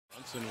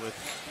With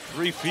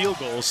 3 field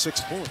goals,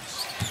 6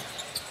 points.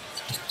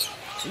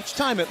 Each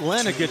time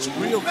Atlanta gets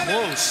real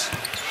close,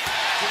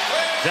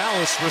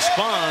 Dallas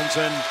responds,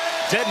 and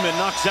Dedmon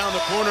knocks down the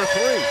corner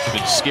 3. It's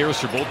been scarce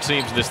for both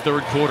teams in this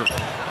third quarter.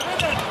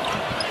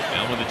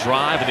 Now with the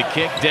drive and the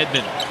kick,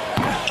 Dedmon.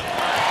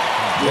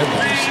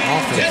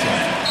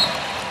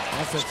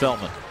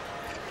 Spellman.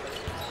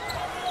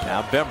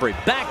 Now Bembry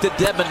back to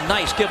Dedmon.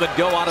 Nice give and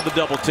go out of the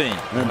double team.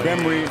 And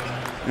Bembry,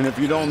 and if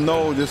you don't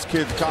know, this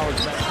kid's college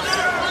back.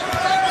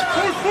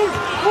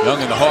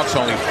 Young and the Hawks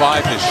only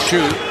 5 to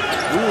shoot.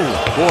 Ooh,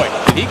 boy,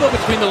 did he go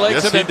between the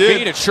legs of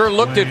Embiid? It sure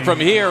looked it from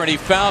here, and he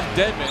found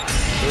Dedmon.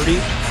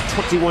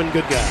 21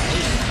 good guys.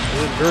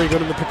 Doing very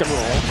good in the pick and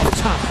roll. Up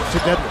top to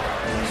Dedmon.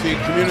 See,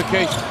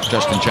 communication.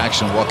 Justin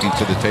Jackson walking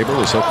to the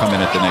table as he'll come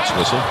in at the next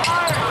whistle.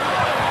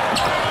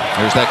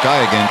 There's that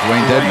guy again,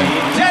 Dewayne Dedmon.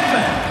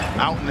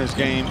 Out in this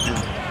game and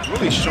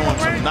really showing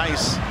some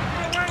nice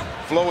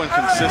flow and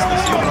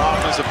consistency on the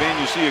offensive end.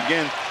 You see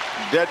again,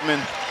 Dedmon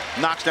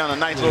knocks down a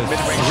nice little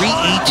mid-range.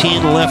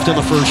 3:18 left in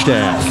the first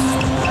half.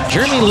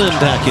 Jeremy Lin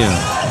back in.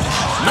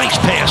 Nice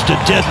pass to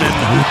Dedmon,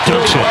 who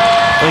dunks it.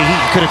 Well, he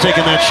could have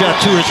taken that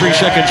shot 2 or 3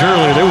 seconds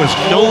earlier. There was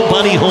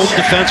nobody home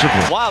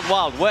defensively. Wild,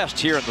 wild west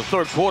here in the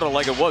third quarter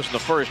like it was in the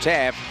first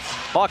half.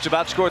 Hawks have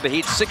outscored the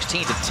Heat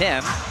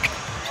 16-10.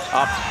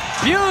 A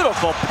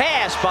beautiful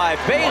pass by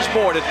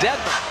Bazemore to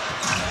Dedmon.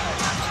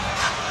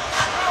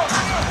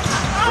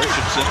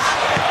 Richardson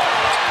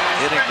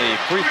hitting the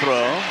free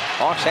throw.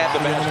 Hawks had the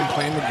basket.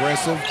 Playing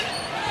aggressive.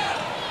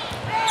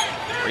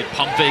 Great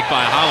pump fake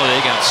by Holiday,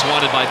 got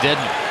swatted by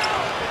Dedmon.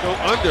 Go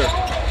under,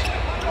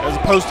 as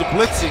opposed to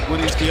blitzing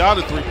when he's beyond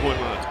the 3-point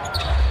line.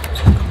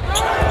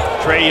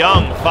 Trae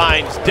Young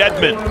finds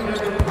Dedmon.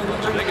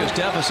 Biggest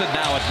deficit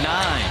now at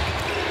 9.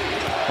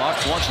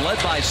 Hawks once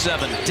led by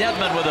 7.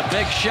 Dedmon with a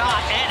big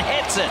shot and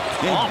hits it.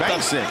 Off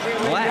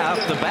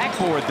the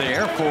backboard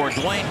there for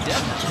Dewayne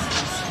Dedmon.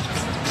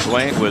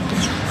 Dewayne with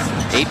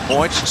 8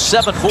 points,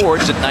 7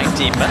 boards in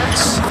 19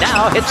 minutes.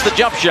 Now hits the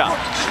jump shot.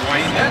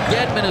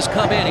 Dedmon has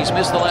come in. He's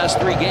missed the last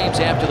 3 games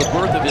after the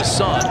birth of his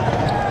son.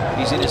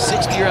 He's in his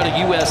 6th year out of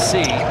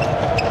USC.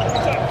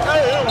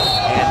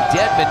 And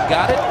Dedmon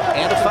got it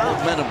and a foul.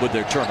 Momentum with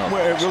their turnover.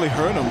 Well, it really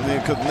hurt them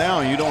because now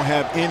you don't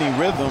have any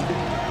rhythm.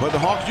 But the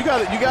Hawks, you got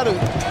to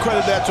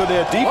credit that to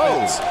their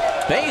defense.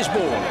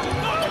 Bazemore.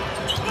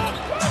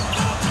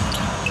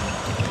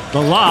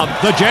 The lob,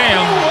 the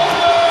jam.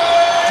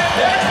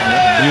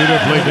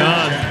 Beautifully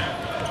done.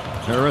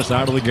 Harris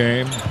out of the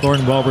game.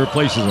 Thornwell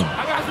replaces him.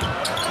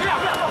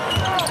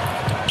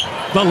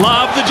 The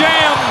lob, the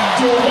jam.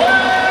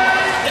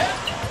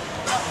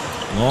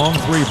 Long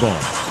 3 ball.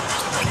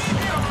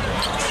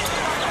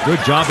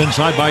 Good job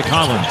inside by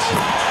Collins.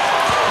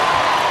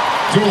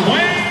 You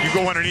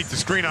go underneath the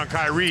screen on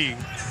Kyrie,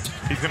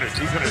 he's gonna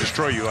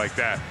destroy you like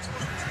that.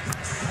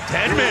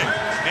 Dedmon,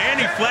 and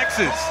he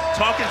flexes,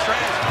 talking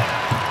trash.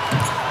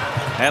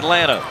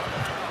 Atlanta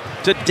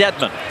to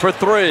Dedmon for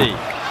 3.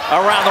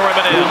 Around the rim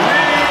and in. I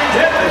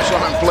saw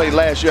him play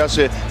last year. I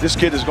said, this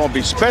kid is going to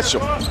be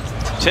special.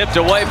 Tipped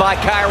away by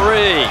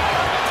Kyrie.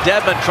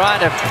 Dedmon trying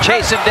to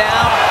chase him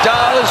down.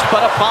 Does,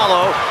 but a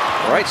follow.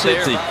 Right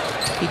there.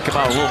 He come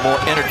out with a little more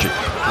energy.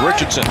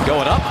 Richardson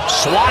going up.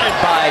 Swatted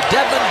by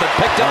Dedmon, but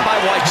picked up by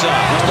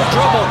Whiteside. The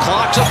dribble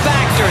clock's a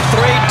factor.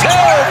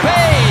 3-2.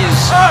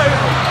 Pays.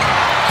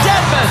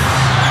 Dedmon.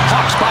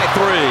 Hawks by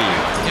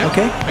 3.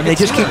 Okay, and they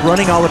just keep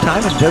running all the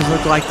time, and it doesn't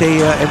look like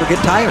they ever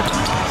get tired.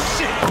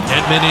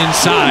 Dedmon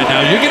inside.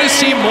 Now you're going to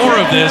see more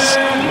of this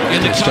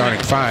in the starting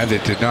 5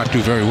 that did not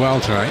do very well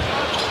tonight.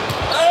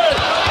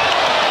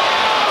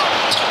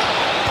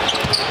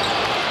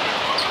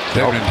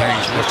 Dedmon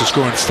hangs after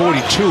scoring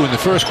 42 in the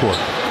first quarter.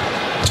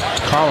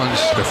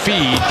 Collins the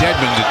feed,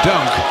 Dedmon the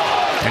dunk,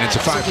 and it's a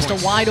 5 So just a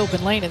wide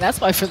open lane, and that's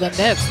why for the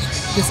Nets,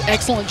 this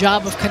excellent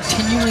job of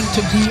continuing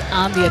to be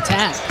on the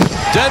attack.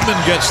 Dedmon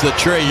gets the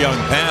Trae Young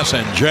pass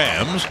and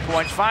jams.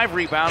 Points, 5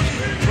 rebounds,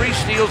 3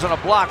 steals, and a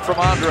block from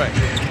Andre.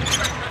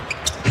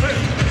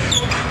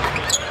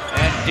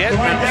 And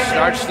Dedmon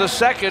starts the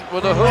second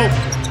with a hoop.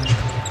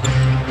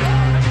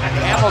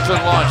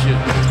 Hamilton launches.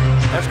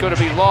 That's going to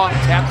be long,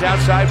 tapped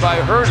outside by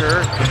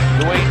Herter.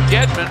 Dewayne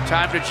Dedmon,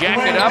 time to jack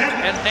it up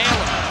and nail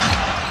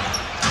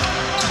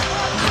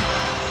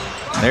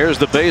it. There's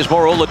the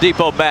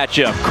Bazemore-Oladipo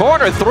matchup.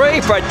 Corner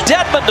 3 for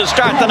Dedmon to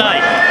start the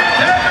night.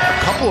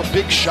 A couple of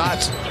big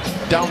shots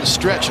down the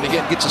stretch, and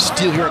again gets a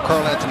steal here at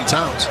Karl Anthony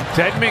Towns.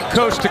 Dedmon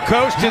coast to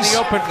coast in the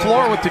open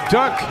floor with the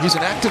dunk. He's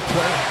an active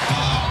player.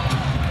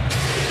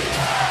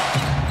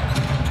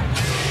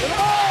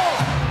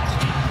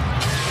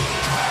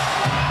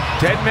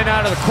 Dedmon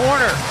out of the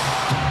corner.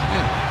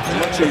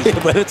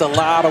 But it's a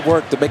lot of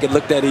work to make it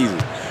look that easy.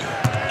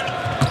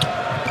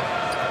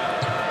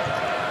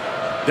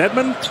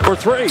 Dedmon for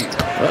 3.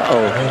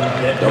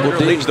 Double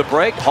D leads the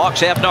break. Hawks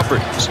have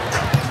numbers.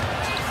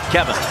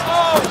 Kevin.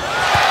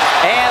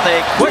 And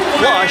a quick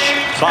flush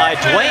by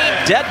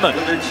Dewayne Dedmon.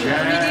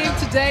 Every game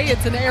today,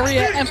 it's an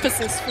area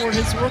emphasis for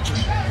his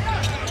rookie.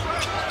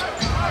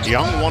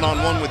 Young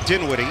one-on-one with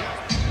Dinwiddie.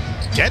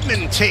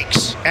 Dedmon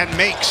takes and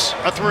makes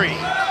a three.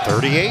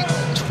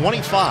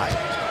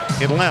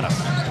 38-25, Atlanta.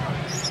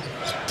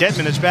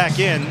 Dedmon is back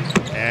in,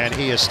 and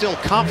he is still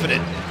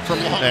confident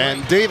from long.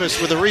 And Davis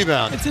with a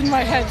rebound. It's in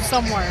my head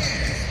somewhere.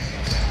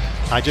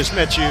 I just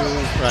met you,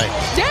 right?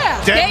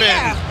 Yeah. Dedmon.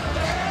 Yeah.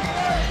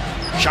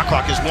 Shot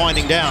clock is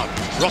winding down.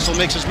 Russell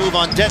makes his move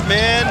on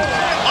Dedmon.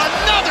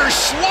 Another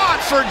swat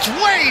for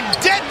Dewayne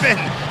Dedmon.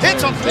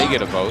 It's a they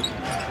get a vote.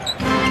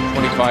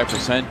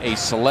 25%, a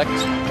select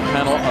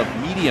panel of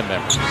media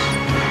members.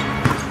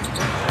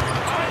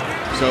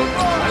 So,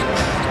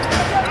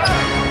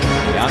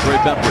 DeAndre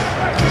Bembry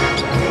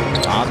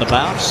on the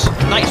bounce.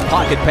 Nice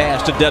pocket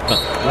pass to Dedmon.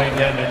 Dewayne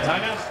Dedmon,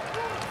 timeout.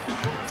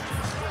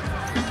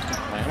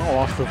 Mantle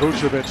off the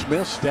Vucevic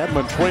miss.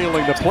 Dedmon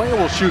trailing the play.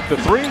 Will shoot the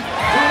three.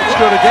 It's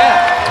good again.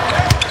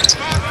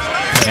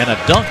 And a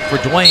dunk for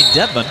Dewayne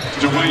Dedmon.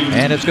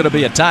 And it's going to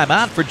be a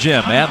timeout for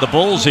Jim and the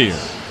Bulls here.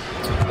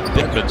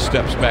 Dedmon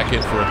steps back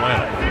in for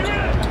Atlanta.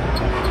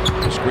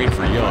 Screen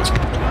for Young.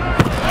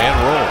 And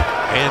roll.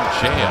 And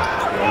jam.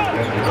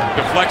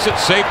 Deflects it.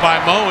 Saved by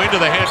Mo into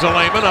the hands of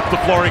Layman. Up the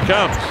floor he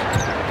comes.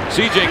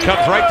 CJ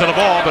comes right to the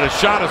ball, but his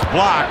shot is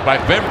blocked by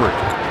Bembry.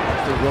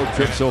 The road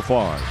trip so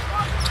far.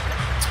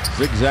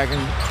 Zigzagging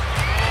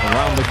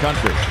around the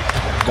country.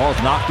 Ball's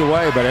knocked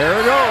away, but there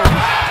it goes.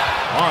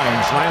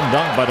 Fine slam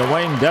dunk by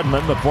Dewayne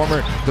Dedmon, the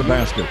former the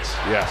baskets.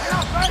 Yes.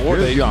 Or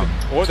they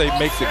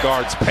make the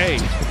guards pay.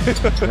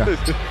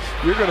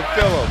 You're going to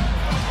fill them.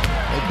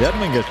 Hey,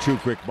 Dedmon gets 2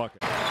 quick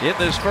buckets. In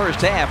this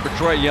first half for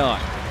Trae Young.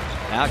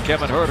 Now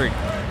Kevin Herter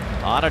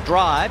on a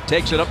drive,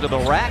 takes it up to the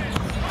rack.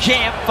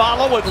 Jam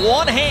follow with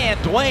one hand,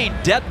 Dewayne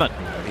Dedmon.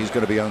 He's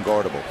going to be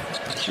unguardable.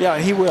 Yeah,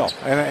 he will.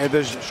 And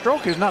the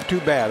stroke is not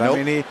too bad. Nope.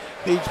 I mean,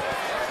 he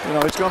you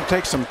know, it's going to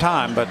take some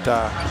time, but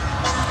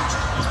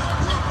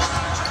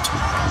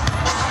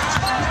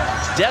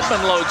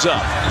Dedmon loads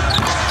up.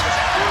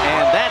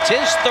 And that's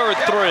his third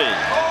three.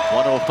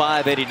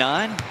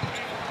 105-89.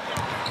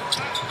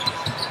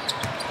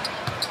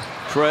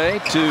 Trae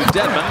to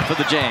Dedmon for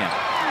the jam.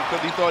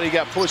 Because he thought he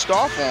got pushed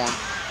off on.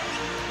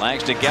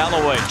 Langston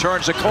Galloway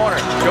turns the corner,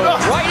 goes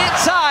right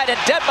inside, and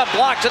Dedmon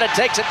blocks it and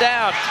takes it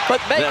down.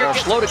 But Maker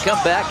slow to come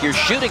back, your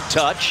shooting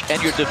touch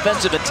and your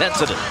defensive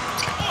intensity.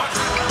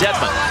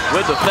 Dedmon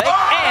with the fake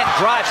and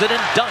drives it and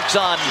dunks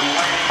on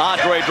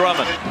Andre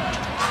Drummond.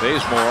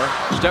 Bazemore,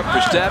 step for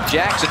step,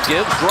 Jackson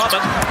gives Drummond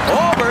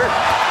over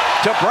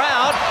to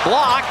Brown,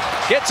 block,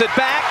 gets it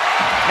back.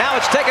 Now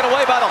it's taken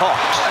away by the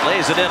Hawks.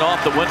 Lays it in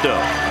off the window.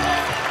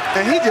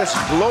 And he just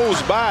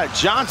blows by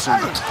Johnson.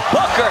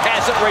 Booker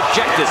has it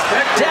rejected.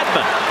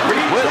 Dedmon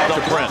with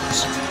the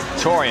Prince.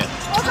 Torian.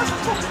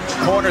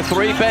 Corner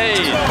three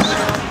fades.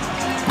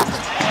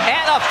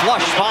 And a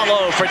flush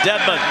follow for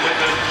Dedmon.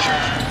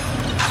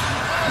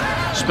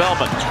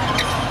 Spellman.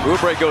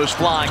 Oubre goes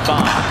flying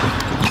by.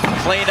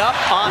 Clean up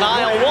on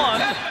aisle one.